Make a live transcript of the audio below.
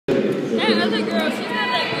other girl, she's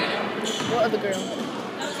not that good. What other girl?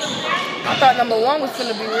 I thought number 1 was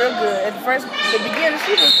finna be real good. At first, the beginning,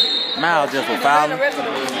 she was. Miles just was fouling.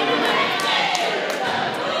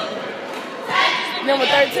 Number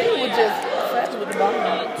 13 was just fast with the ball.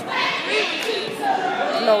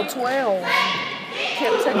 No, 12.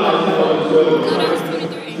 Kept taking the ball. No, that was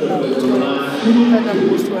 23. No, 12. That number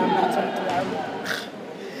was 12, not 23.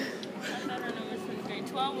 I thought her number was 23.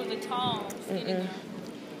 12 was a tall.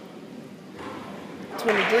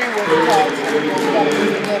 23 was the tall.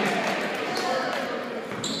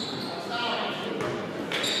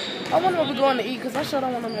 I wonder what we're going to eat because I sure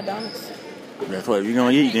don't want no McDonald's. That's what you're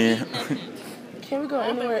going to eat then. Can we go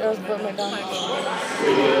anywhere else but McDonald's? I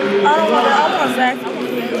don't want that. I want Zach. What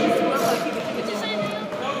you say now?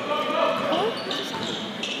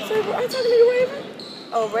 Say, are you talking to you, Raven?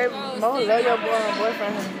 Oh, Raven. Mo, love your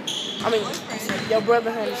boyfriend, honey. I mean, your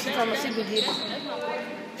brother, honey. She told me she could get it.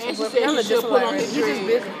 And she said he should put on his He's just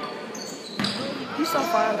busy. He's so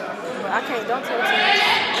fine, though. But I can't, don't tell him.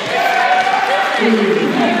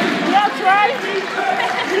 Yeah, try.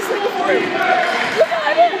 He's looking for it. Look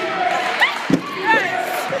at it.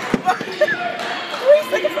 He's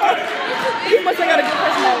looking for it. He must have got a good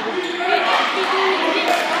personality.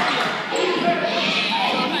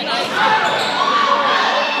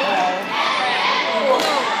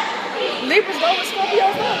 Libras go with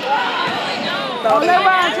Scorpios, huh? No, never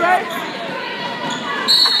mind, Trey.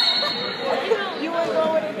 You ain't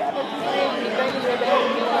going with it, got no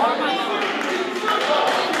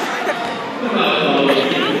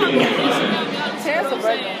Chance of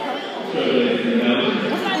birthday, huh?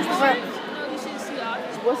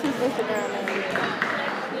 What's his Instagram name?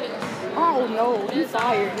 Oh no, he's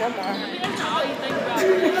fired. Never mind.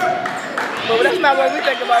 But that's not what we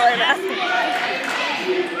think about right now.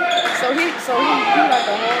 So he like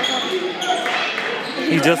a whole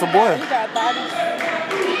something. He's just a boy. He got bodies.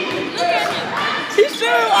 He should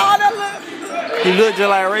all that look. He look just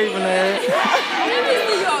like Raven there.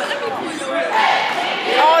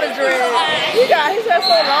 All the dreads. He got his hair so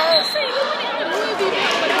long.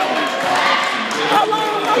 How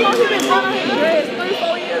long he been running his dreads?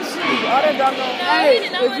 3-4 years. Shit. All that doggone. Hey,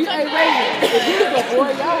 if you ain't Raven, if you was a boy,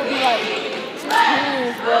 y'all would be like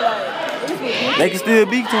twins, bro. Like, they can still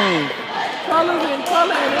be twins. Color and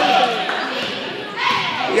everything.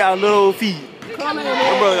 He got little feet. Color and My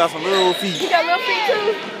everything. brother got some little feet. He got little feet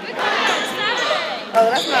too? Oh,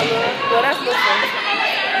 that's not little. Well, that's little feet.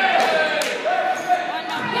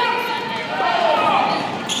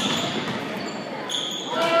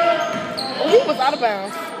 Oh, he was out of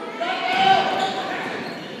bounds.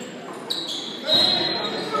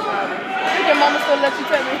 Your mama still let you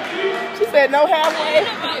tell me. She said no halfway.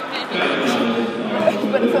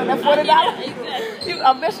 But it's on that $40.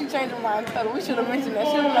 I bet she changed her mind. We should have mentioned that.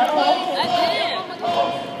 She was like, oh,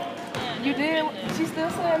 okay. You did? She still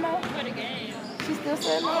said no? For the game. She still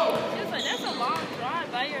said no? She was like, that's a long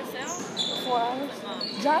drive by yourself. 4 hours.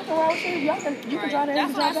 John can ride with you. You can drive there and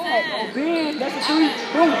That's drive what I back. said. Oh, big. That's a 3.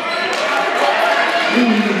 Boom.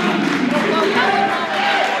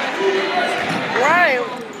 Right.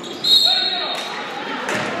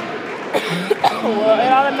 Well,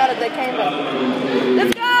 it all that matters they came back.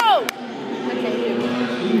 Let's go! I can't hear me.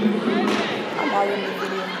 I'm already in the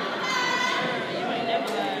video.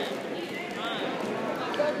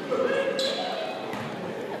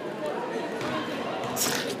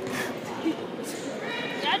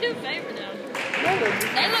 I do favor them.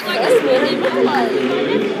 They look like a skinny boy.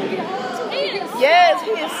 Yes,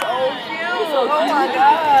 he is so cute. Oh my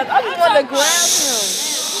God. I just want to grab him.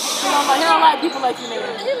 He don't like people like you, man.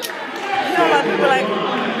 He don't like people like,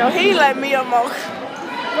 no, he like me or more.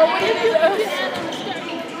 But what if he does?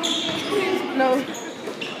 No,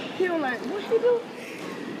 he don't like, what he do?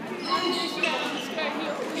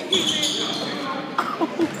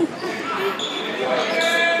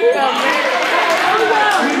 Yeah, man.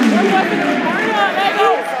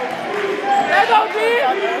 Let go, kid.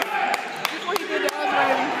 Before he did the other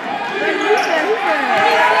lady. He said.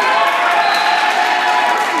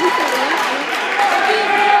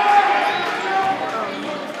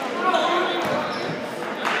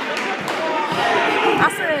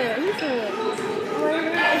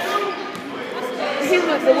 He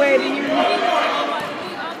looked the way to you.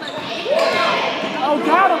 Oh,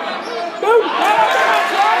 got him. Boom. Yeah,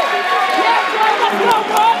 let's go,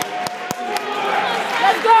 boy.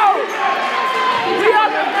 Let's go. We up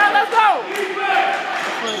there now. Let's go.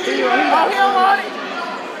 Oh, he don't want it.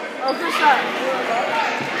 Oh, good shot.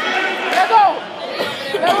 Let's go.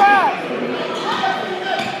 Let's ride.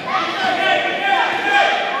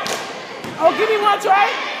 Oh, give me one, Trey.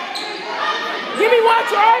 Give me one,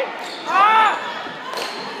 Trey. Oh,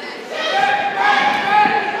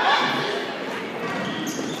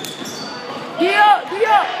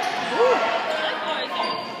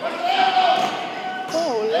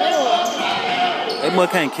 That boy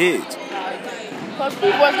can't catch. Cause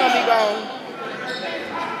P-Boy's gonna be gone.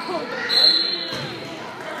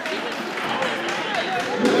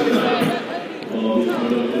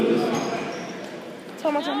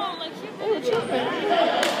 Tell my time. They were tripping.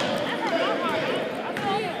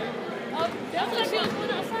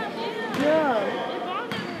 Yeah.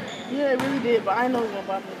 Yeah, it really did, but I know it's gonna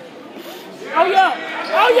bother me. Oh yeah!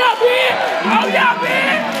 Oh yeah, man! Oh yeah,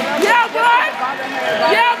 man! Yeah, boy!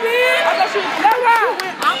 Yeah, man! I thought she was right.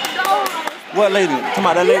 What lady? Come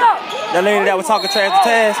on, that lady. That lady that was talking trash to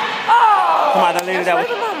Taz. Come on, that lady that was.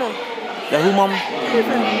 That who, mama?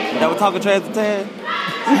 That was talking trash to Taz.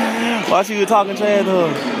 Why she was talking trash to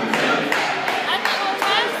her?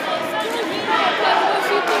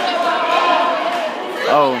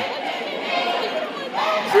 Oh.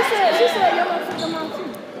 She said, y'all gonna flick them out too.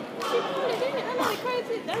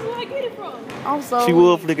 That's where I get it from. I'm sorry. She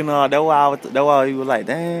was flicking her. That's why he was like,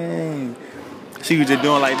 dang. She was just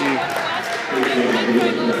doing like this.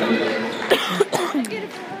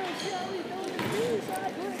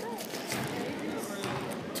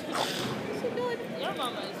 Your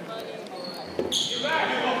mama is funny.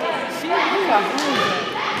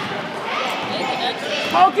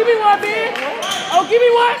 Oh, give me one, man. Oh, give me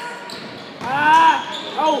one.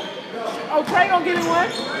 Oh, Trey gonna give me one.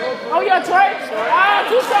 Oh, yeah, Trey.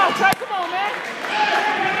 Too soft, Trey. Come on, man.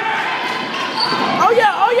 Oh, yeah.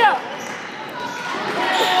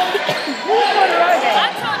 I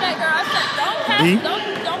told that girl, I said,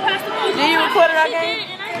 don't pass the ball. Did you record it again?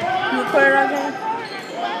 You record it again?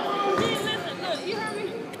 Listen, look, you heard me?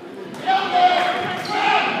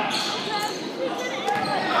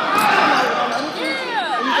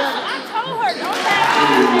 I told her, don't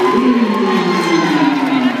pass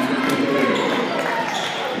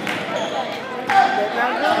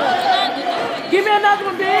Give me another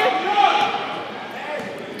one, man.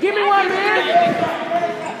 Give me one, man.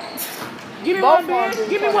 Give me one, man.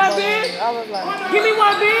 Give me one, man. Give me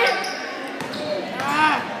one, man.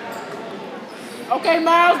 Okay,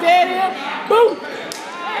 Miles, there it is. Boom.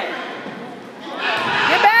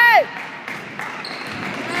 Get back.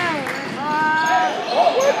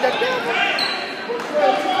 What the devil?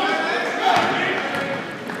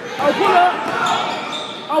 Oh, pull up.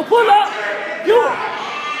 Oh, pull up. You.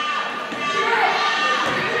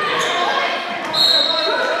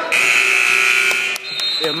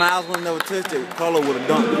 If Miles would have never touched it, Carlo would have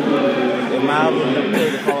dunked it. If Miles would have never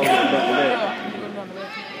touched it, Carlo would have dunked it.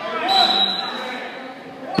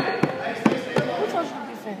 What's on your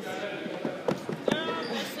defense?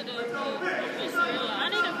 I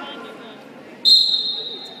need to find it.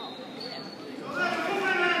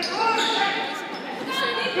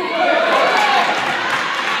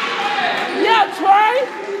 Yeah, Trey.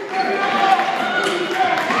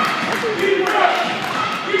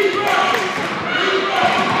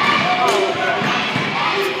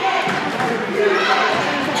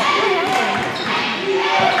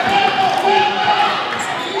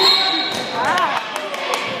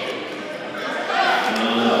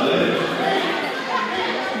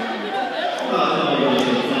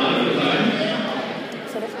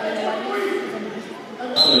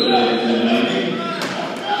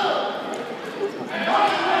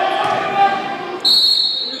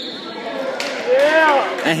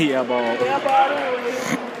 And he had ball.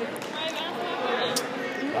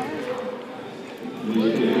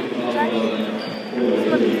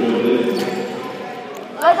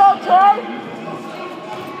 Let's go, Trey.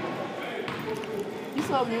 You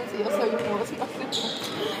so mean to yourself. You want to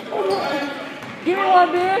give me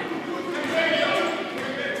one, man.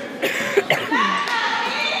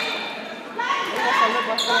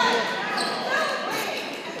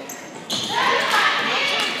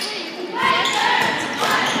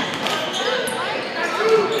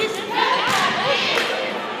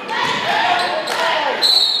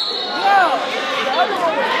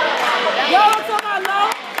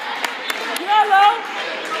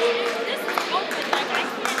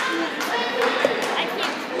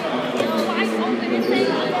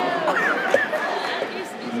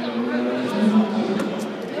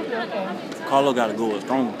 Carlo got to go with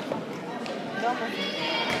strong.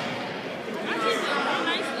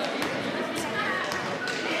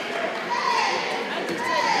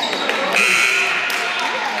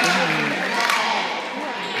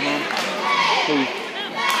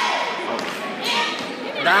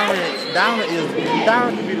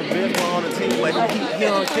 Darren can be the best one on the team, but he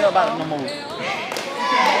don't care about it no more.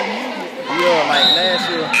 Yeah, like last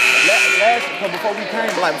year. last, because before we came,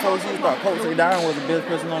 like before we started, Coach said Darren was the best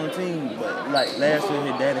person on the team. But like last year,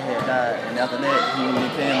 his daddy had died, and after that, he was in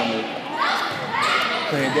town on the.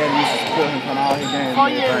 Cause his daddy used to support him on all his games. 4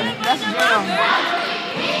 years. That's jail.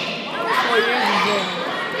 4 years in jail.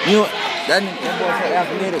 You know, that boy so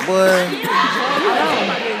athletic, boy.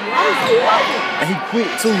 And he quick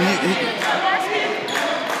too.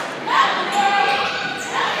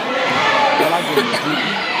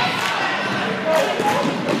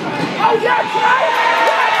 Oh, yeah, Trey!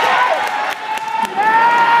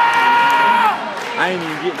 I ain't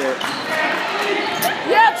even get that.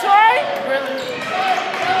 Yeah, Trey! Really?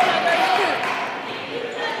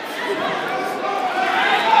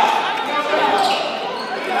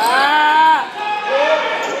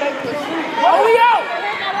 Oh, we out!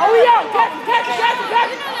 Oh, we out! Catch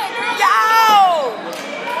it! Yo!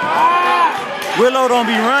 Willow don't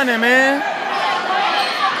be running, man.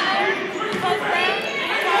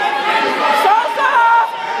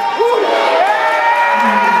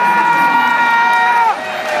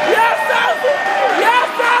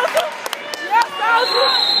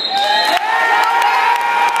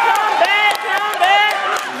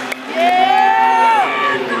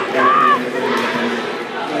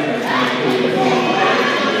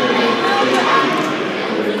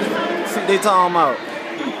 They talking about?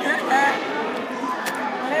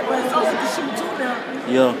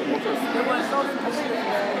 Yeah.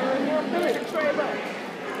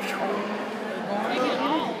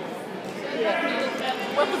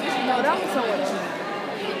 What position? No, that was somewhere.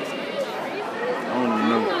 I don't even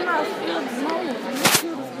know.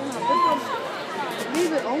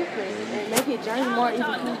 Leave it open and make it journey more easy.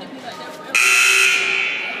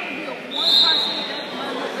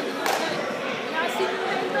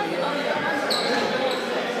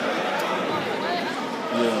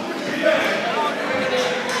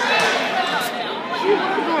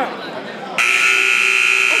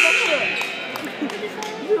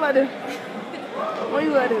 You like this? What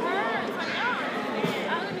you like this?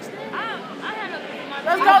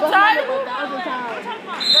 Let's go, Ty!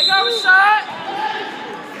 Let go, Rashad!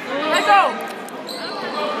 Let go!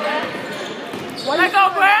 Let go,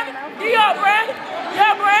 Brandon! Yeah, Brandon!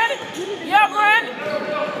 Yeah, Brandon! Yeah, Brandon!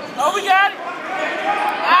 Oh, we got it!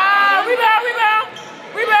 Ah, rebound!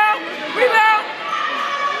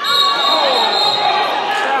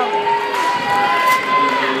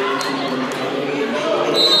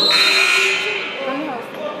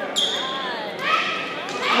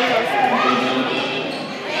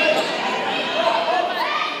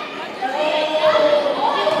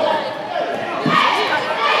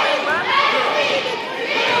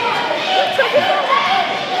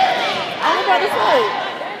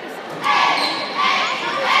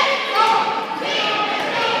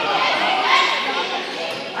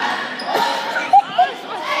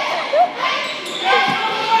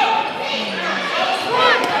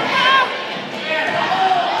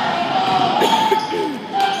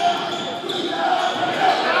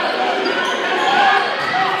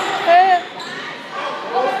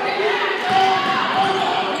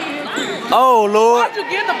 Oh, Lord. Why'd you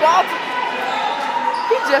get the ball to?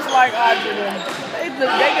 He's just like Audrey. They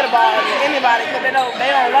get a ball to anybody because they don't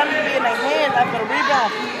run it to be in their hands after the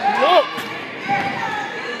rebound. Look.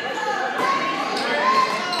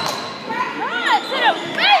 Run to the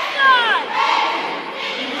baseline!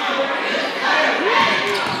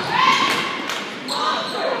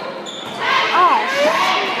 Oh, shit.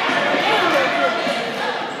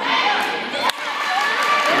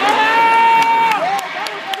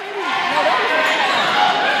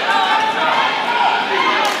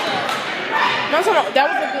 That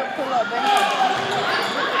was a good pull-up, man.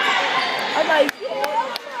 I'm like, yeah.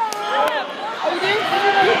 Oh, you did?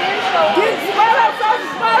 Get spot up, Sosa,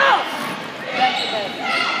 spot up!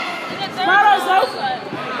 Spot up, Sosa!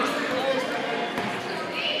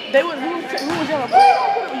 They was, who was yelling, put it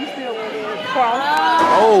on, you still went in, Carl.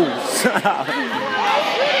 Oh,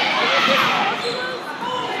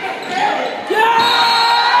 Yeah!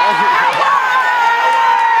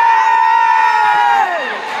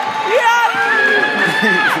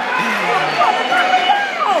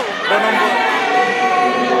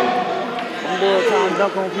 I'm trying to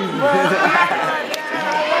dunk on people.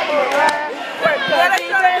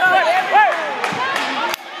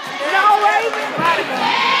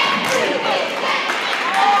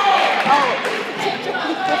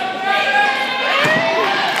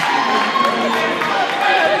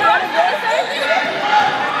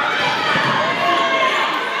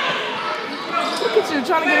 Look at you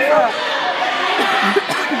trying to get it up.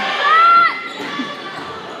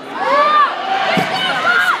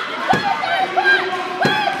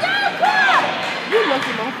 You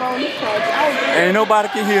lucky, phone. And nobody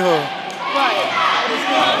can hear her.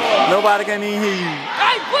 Right. Nobody can even hear you.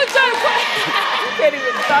 Hey, put your You can't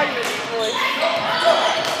even talk to this voice.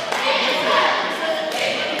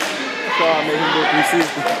 So I made him go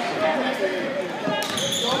 360.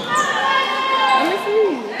 Let me see.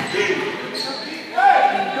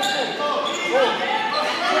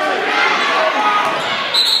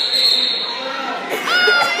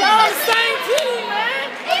 Y'all the same team, man.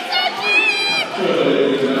 It's a team!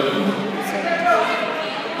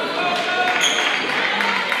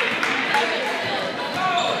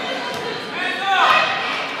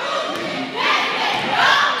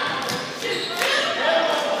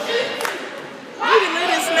 You can do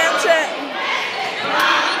this Snapchat.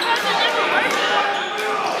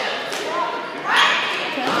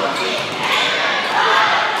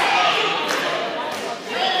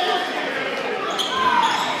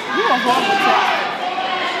 You a horrible text.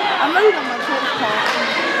 I know you got my text card.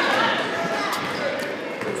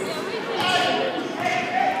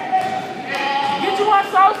 Get you one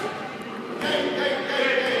sauce.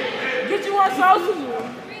 Get you one sauce.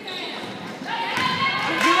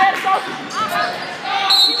 You ready, sauce?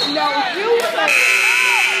 No, you say.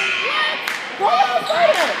 Why would I say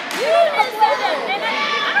that? You didn't say that, and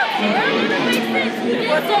I don't care. It makes sense. You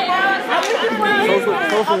didn't say that.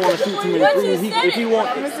 Sosa want to shoot too many threes. If he want,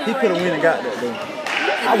 he could have went and got that though.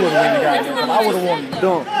 I would have went and got that. But I would have wanted to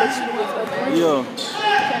dunk. Yeah.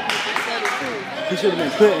 He should have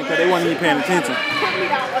been cutting because they wasn't even paying attention.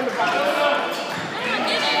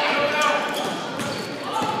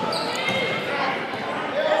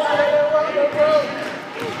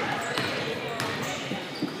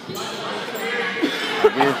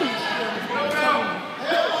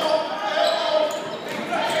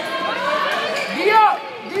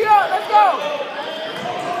 D-up, let's go.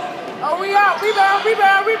 Oh, we out. Rebound.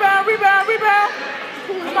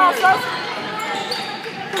 Come on, Sauce.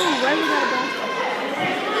 Where you gotta go?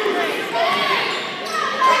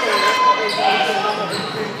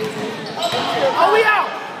 Oh, we out.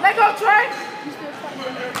 Let go, Trey.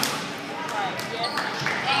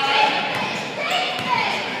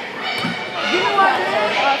 Give me one, man.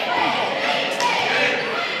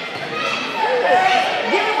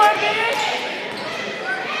 Give me one, man.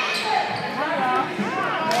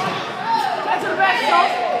 Back to the back,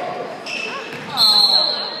 Sauce.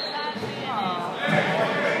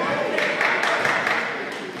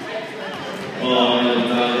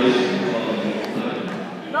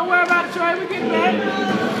 Don't worry about it, Trey. We get back.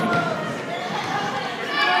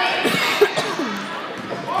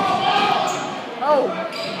 Oh,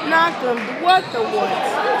 Knock them. What the what?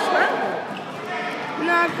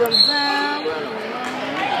 Knock them down.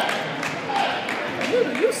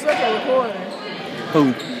 you suck at recording. Who?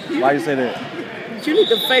 Why you say that? You need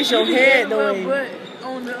to face your head the way. But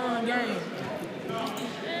on the game.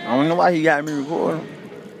 I don't know why he got me recording.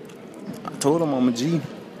 I told him I'm a G.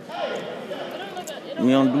 We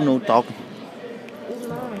don't do no talking.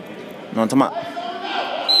 No, I'm talking about.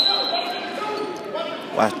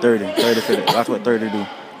 Watch 30. 30 fit it. Watch what 30 do.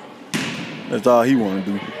 That's all he want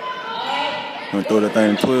to do. Gonna throw that thing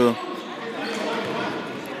in 12.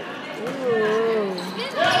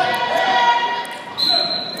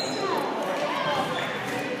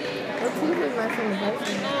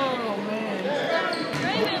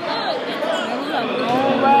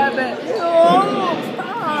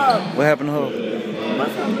 What happened to her?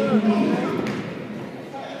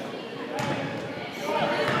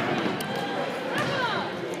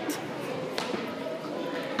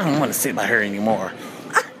 I don't want to sit by her anymore.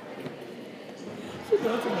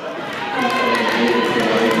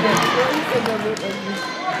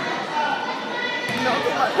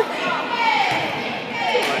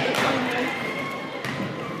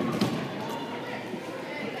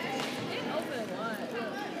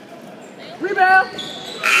 Rebound.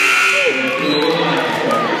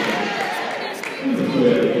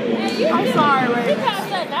 I'm sorry, Ray. You passed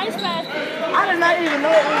that nice pass. I did not even know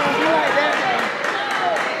it was gonna be like that.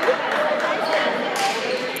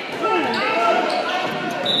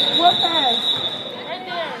 What pass? Right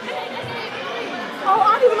there. Oh, I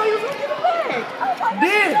didn't even know you was gonna get it back.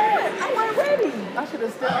 Did. I wasn't ready. I should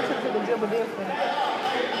have took the dribble there for it.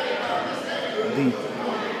 D.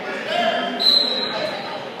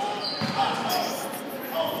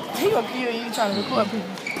 He gonna kill you trying to record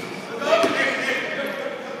people.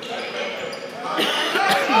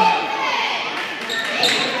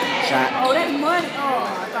 Shot. Oh, that's money. Oh,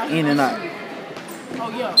 I thought In and out. Oh,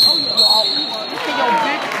 yeah. Oh, yeah.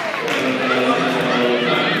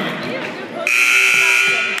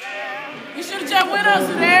 You should have just went us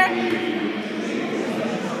there.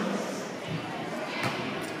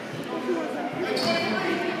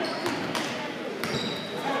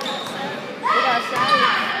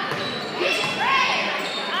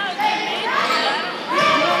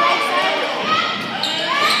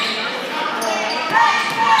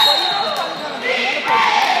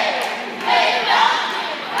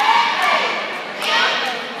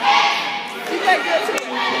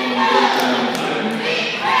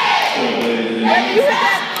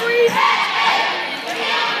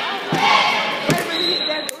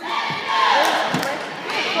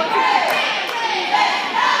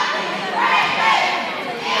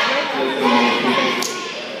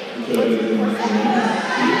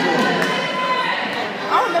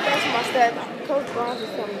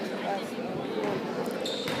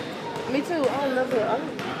 Me too. I don't know.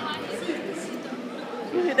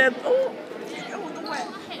 You hit that. Oh, that was the way.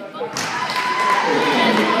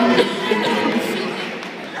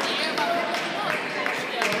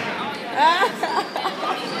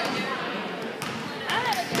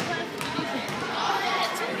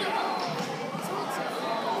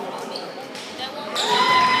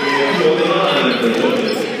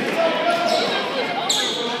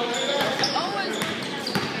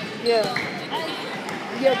 Yeah.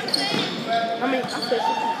 Yeah. I mean, I said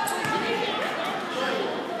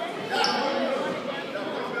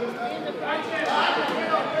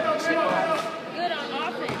Good on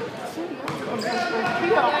offense.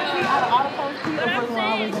 But I'm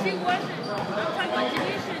saying she wasn't. I'm talking about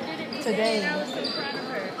Janisha did it today. And I was in front of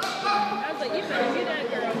her. I was like, you better be that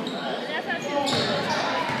girl. And that's how she was.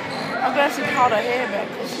 I'm glad she caught her head back.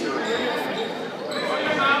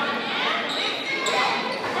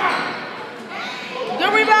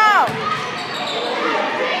 Good rebound.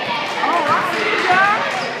 All right,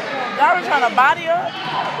 y'all was trying to body up.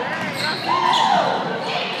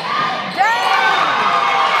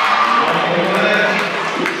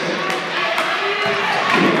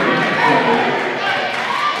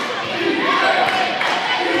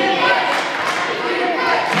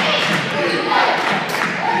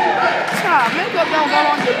 Makeup don't go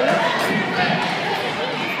on your lip.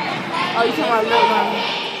 Oh, you talking about lip line?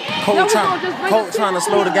 Coach trying to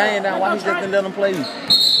slow the game down. Why he just didn't let him play? If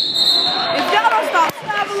y'all don't stop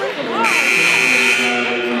traveling,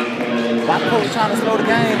 why coach trying to slow the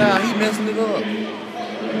game down? He messing it up.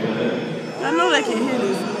 I know they can hear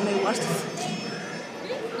this when they watch this.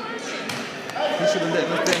 He should have let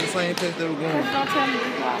them stay in the same place they were going. Don't tell me to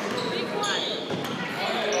be quiet.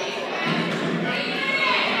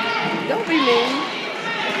 Don't be mean.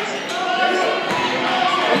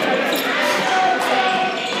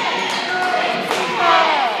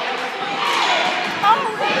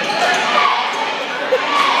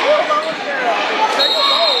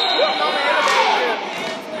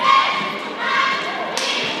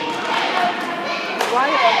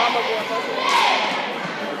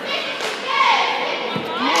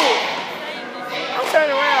 I'm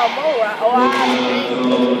turning around more.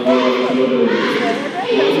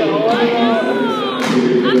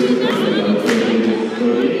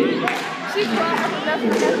 She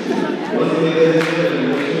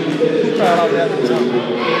cried off the national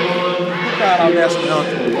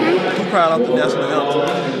anthem. Who cried off the national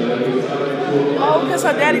anthem? Oh, because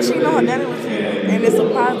her daddy, she know her daddy was here. And it's a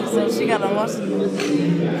private, so she got to watch it.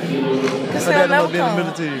 Because he'll never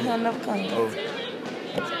come. He'll never come. Oh.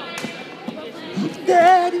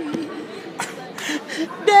 Daddy.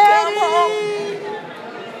 Daddy.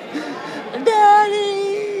 Daddy.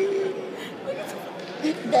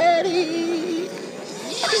 Daddy.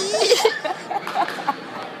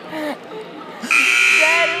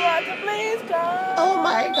 Daddy, won't you please come? Oh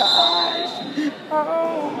my gosh.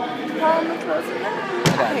 Oh, come close enough. I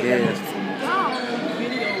got gas.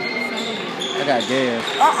 I got gas.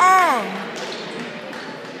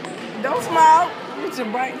 Don't smile. With your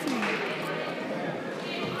bright teeth.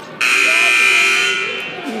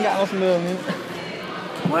 You ain't got no smell in it.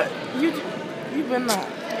 What? You been not.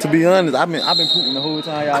 To be honest, I've been pooping the whole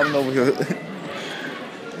time y'all been over here.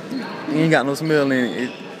 You ain't got no smell in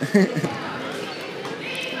it.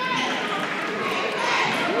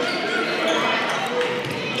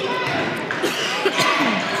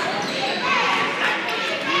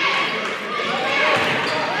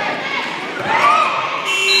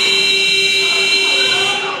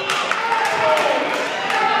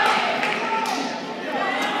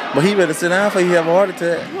 But he better sit down before he have a heart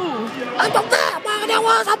attack. Who? I thought that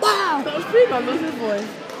was a ball. Coach P gonna lose his voice.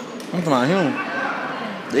 I'm talking about him.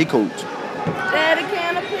 They coach. Daddy,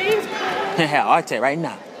 can I please? He have a heart attack right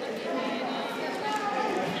now.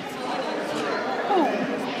 Who?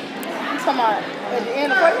 I'm talking about at the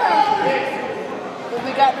end of the first half. When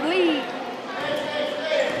we got the lead.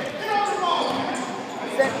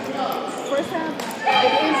 First half. At the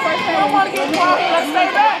end of the first half. I don't want to get caught. Let's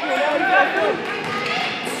stay back.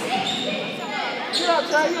 Get up,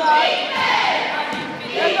 Trey. You all right?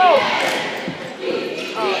 Let's go.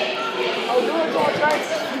 Oh, do it to him, Trey.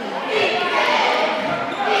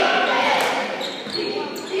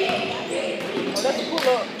 Oh, that's a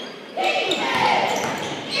pull-up.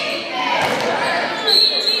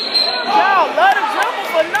 Y'all love to dribble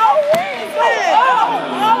for no reason.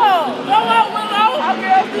 Go out, Willow. Our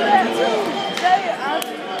girls do that too.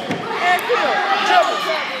 And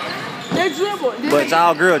dribble. They dribble. But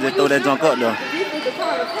y'all girls just throw that junk up though.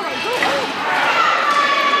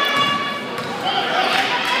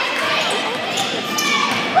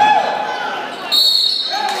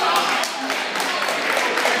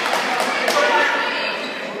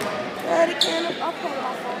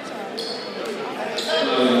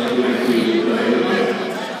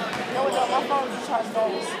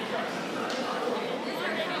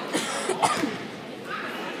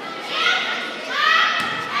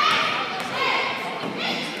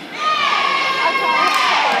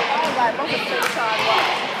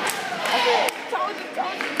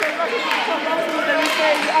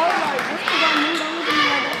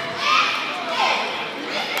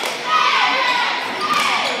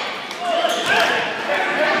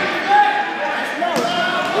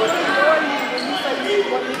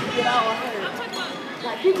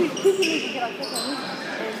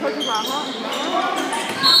 talking about, huh?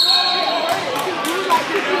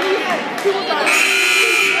 He was like,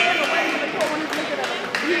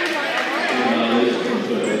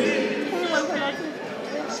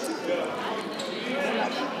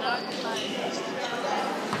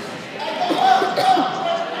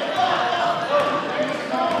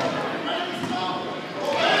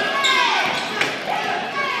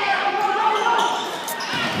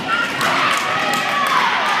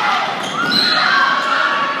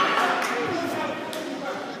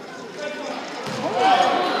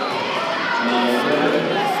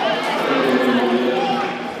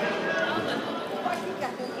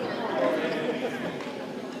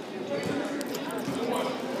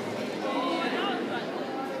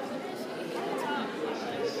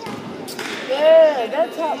 yeah,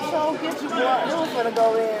 that top show get you blocked. It was gonna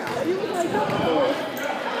go in. He was like,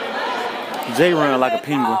 Jay run like a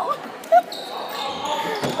penguin.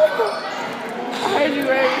 I heard you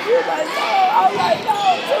ready. She was like, no. I was like, no,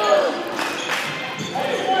 too.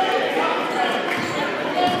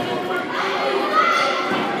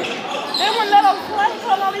 They wouldn't let us play.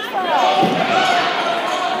 Come on, these fouls.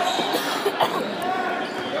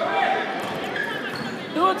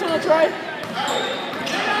 Do it to him, Trey.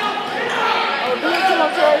 Oh, do it to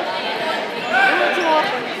him, Trey. Do it to him.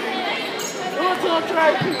 Do it to him,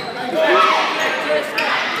 Trey.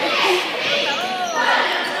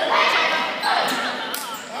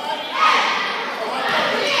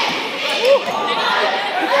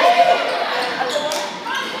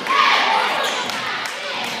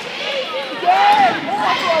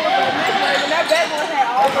 That bad one had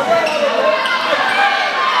all the way over there.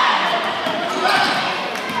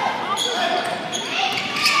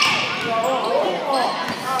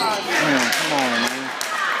 Damn, come on, man.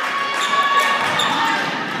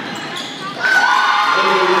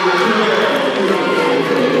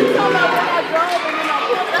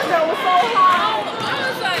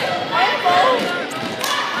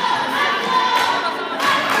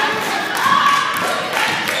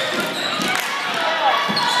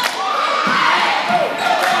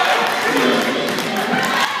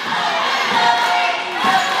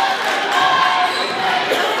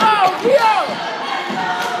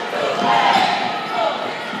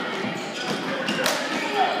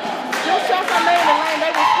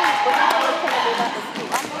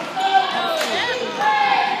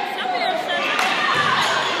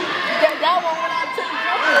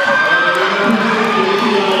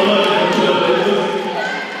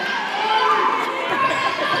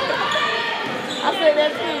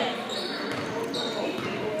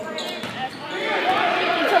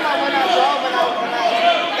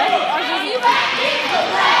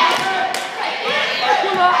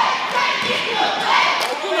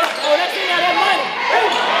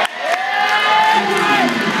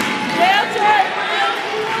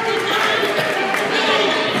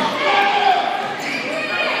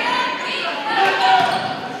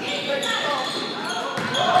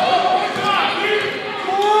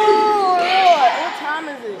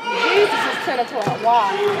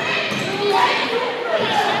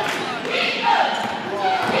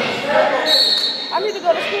 I need to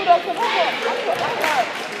go to school though, because I got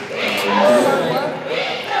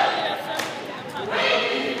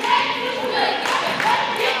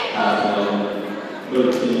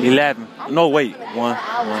 11. No, wait. One.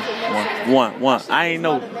 I ain't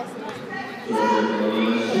know.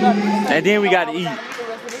 And then we got to eat. I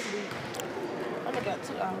only got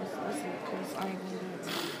 2 hours. Let's see, because I ain't going to do it.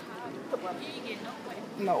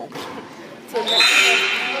 No. Till next semester.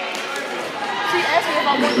 She asked me if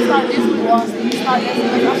I wanted to start this week or start next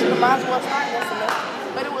semester. I should have might as well start next semester.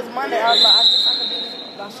 But it was Monday. I was like, I guess I can do this.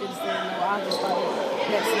 I should have said no. I'll just start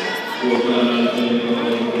next semester.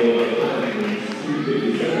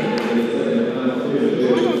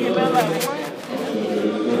 We're going to get better like 1.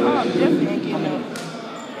 I definitely ain't getting up.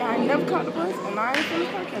 I ain't never caught the bus, and I ain't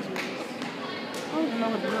finished car catching it. I don't even know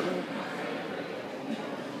what to look like.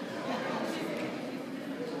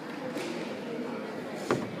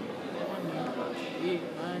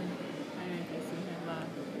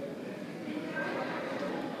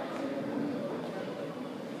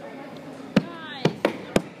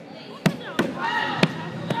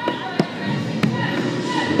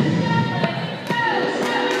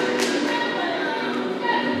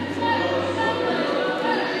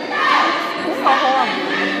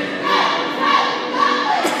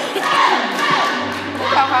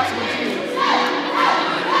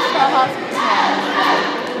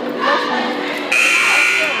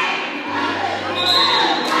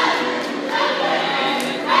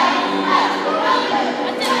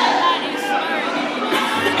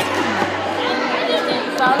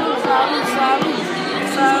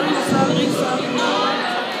 Salud.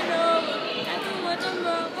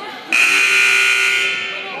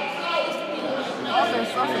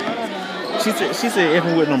 She said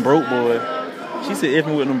effing with them broke boys. She said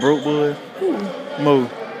effing with them broke boys. Who? Mo.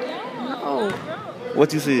 No.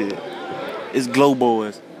 What you said? It's glow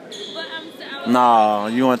boys. Nah,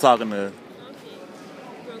 you weren't talking to.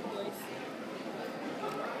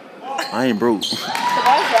 I ain't broke.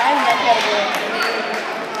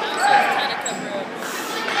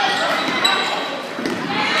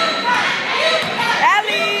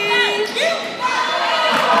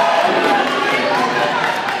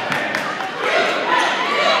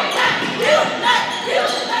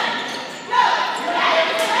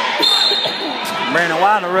 Brandon,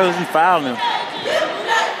 why in the road is he fouling him?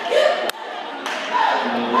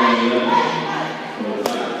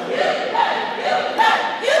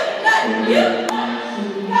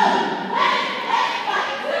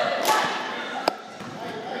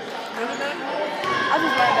 I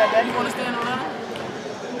just learned that. Daddy, you want to stand on that?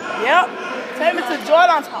 Yep. Take me to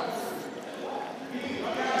Jordan's house.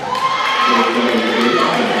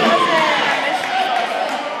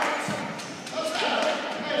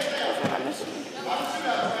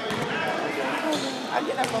 I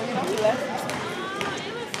get that from you, don't be laughing.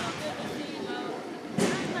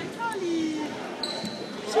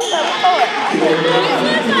 She was like, what?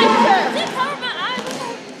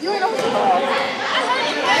 You ain't know who she was.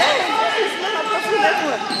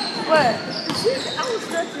 What? I was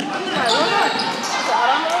stretching. She was like, what? I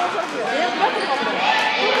don't know what's up here. There's nothing over there.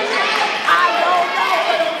 I don't know.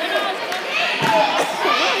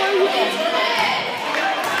 Where were you at?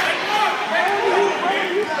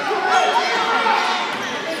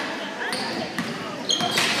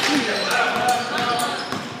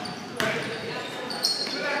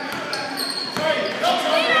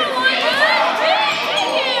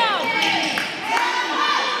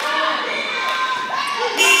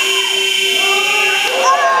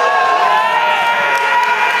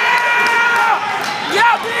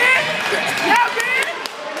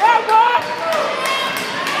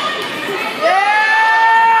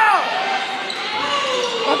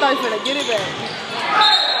 Get it back.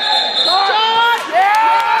 Charge!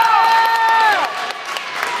 Yeah!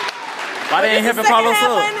 Why they ain't helping Carlos up?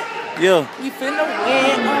 Yeah. We finna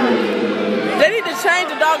win. They need to change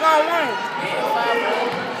the doggone one.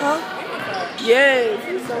 Huh? Yes.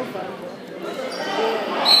 He's so funny.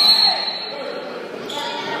 Yeah.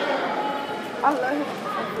 I love him.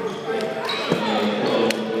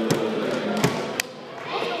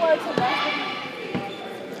 What's the word to basketball?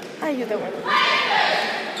 I ain't get that word.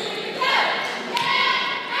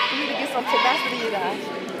 Some tenacity, you guys.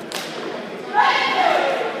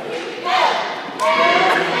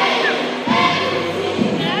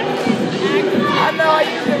 I know I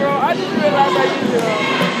used it wrong. I just realized I used it wrong.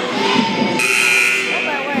 I'm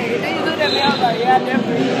like, wait, and then you look at me, I was like, yeah, I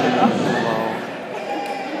definitely used it wrong.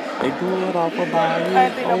 They do it all for body.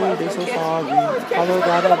 Oh, they so sorry. Although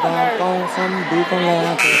got a dunk on some beef and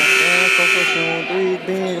lantern. So for soon, 3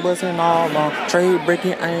 big busting all long. Trade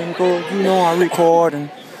breaking ankle, you know I'm recording.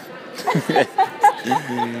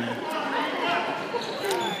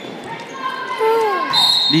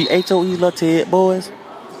 The HOE love Ted boys.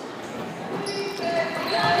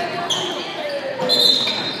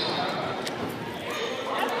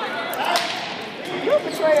 You a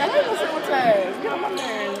betrayer. I ain't gonna say what time. Get on my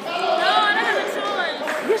nerves. No, I don't have a choice.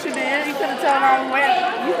 Yes, you did. You could have told her where.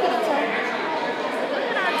 You could have told her.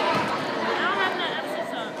 I don't have no extra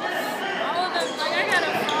socks. All of them, like I got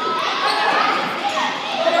a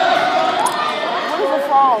What is a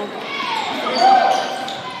frog?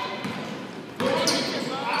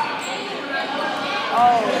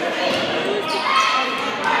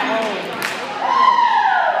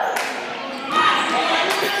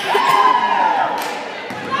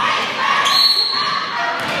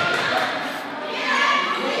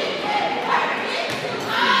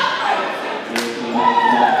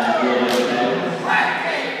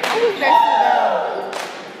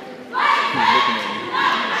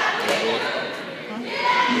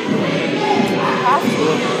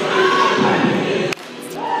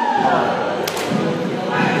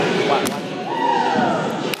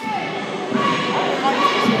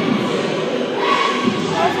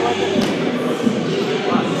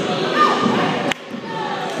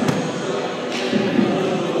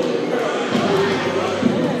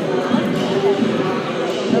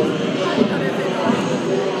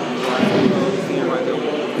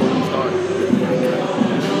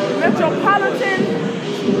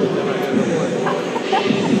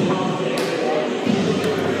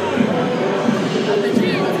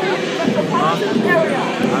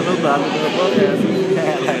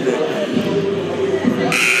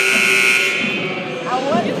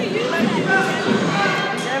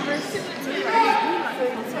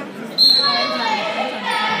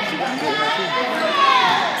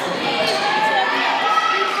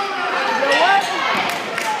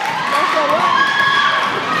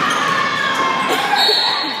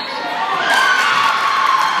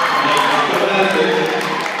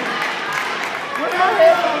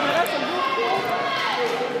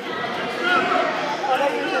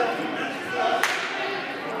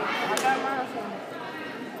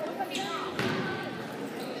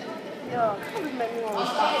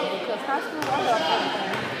 Because high school, I got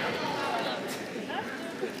everything.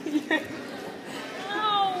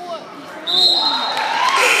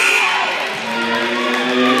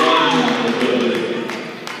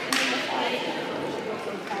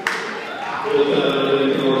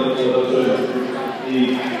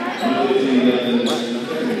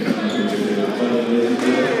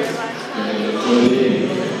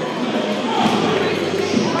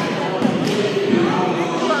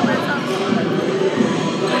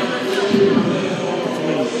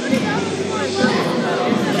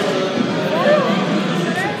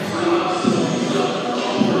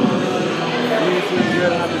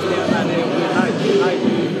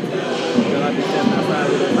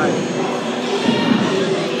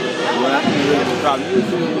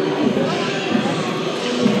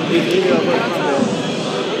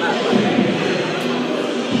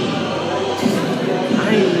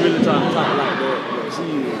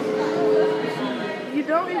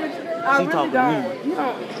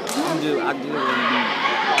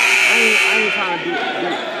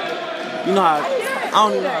 You know how I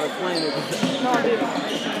don't even know how to explain it.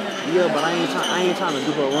 Yeah, but I ain't trying to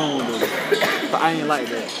do her wrong though. But I ain't like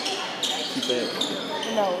that. She fat.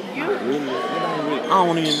 No, you. Really? I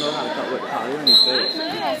don't even know how to talk what to call it. It ain't fat. You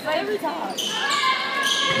don't say every time.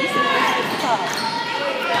 You said every time.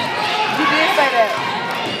 You did say that.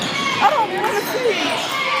 I don't want to see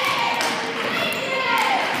it.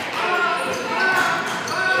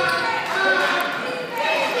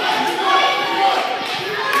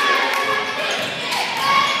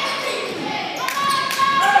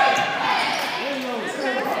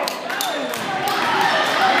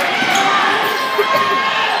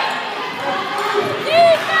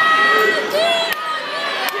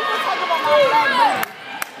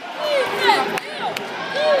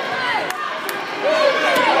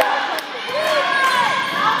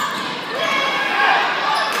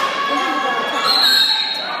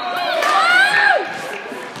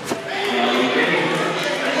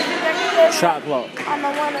 Shot clock. I'm the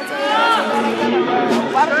one that's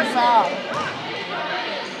why did you foul?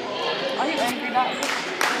 Are you angry, doctor?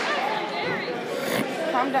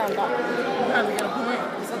 Calm down, doctor.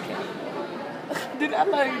 It's okay. Did I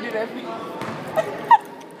know you did that for me?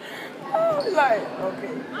 I was like,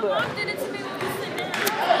 okay, look. My mom did it to me when we sit down.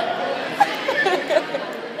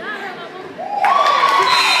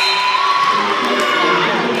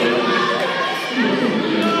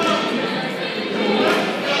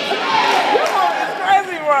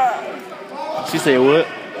 She said what?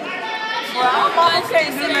 Well, our mama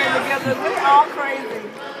can't do nothing together. We all crazy.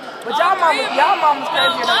 But y'all mama's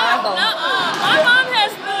crazier than I though. My mom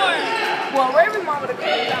has more. Well, Raven's mama the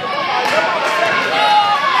crazy. Your mama's crazy.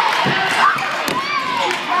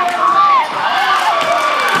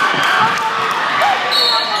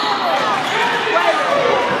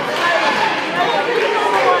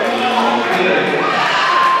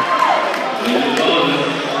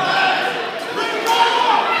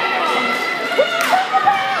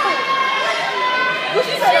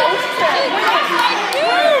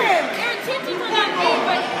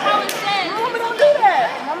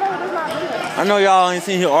 I know y'all ain't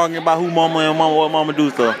seen here arguing about who mama and mama what mama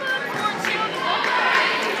do stuff. Your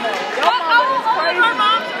mom is crazy.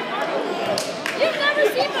 You've never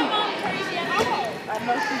seen my mom crazy at all. I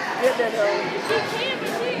know she did that though. She can,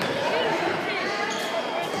 but she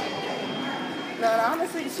no,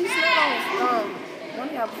 honestly, she slept on one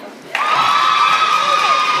of y'all before.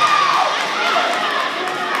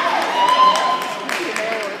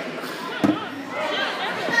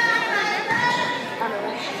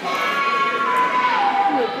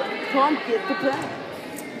 Come get the plan.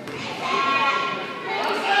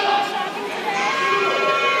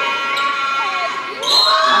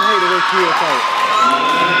 I hate the way kids talk.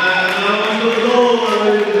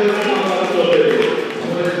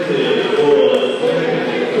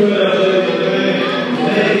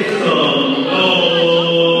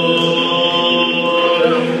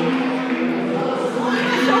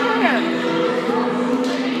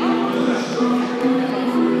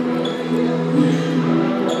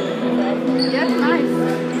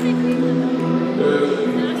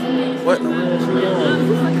 What the hell is she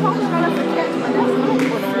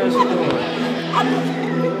doing?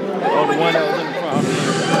 Oh, the one that was in the front.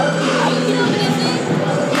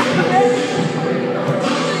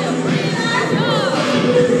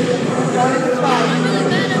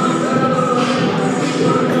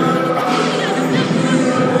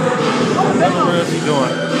 What the hell is she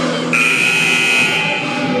doing?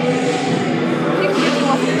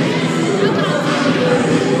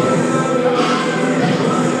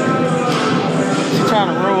 She's trying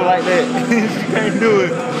to roll like that. She can't do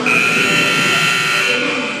it.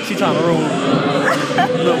 She trying to roll.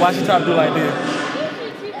 Look, why she trying to do like this?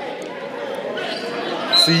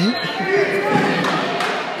 See?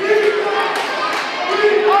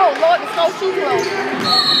 Oh, Lord, the snowshoe clothes.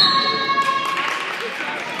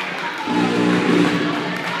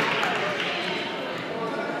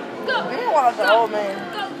 Man, one of the old man.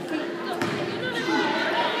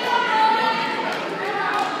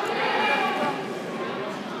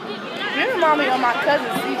 You remind me of my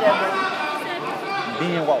cousin CJ, bro.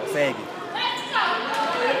 Being what was saggy.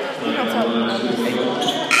 You don't tell me about this.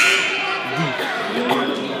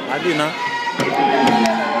 I did not.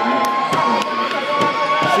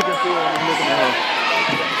 She can feel when I'm looking at her.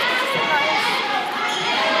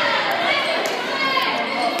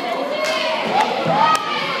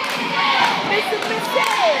 Mr.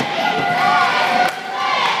 Michelle.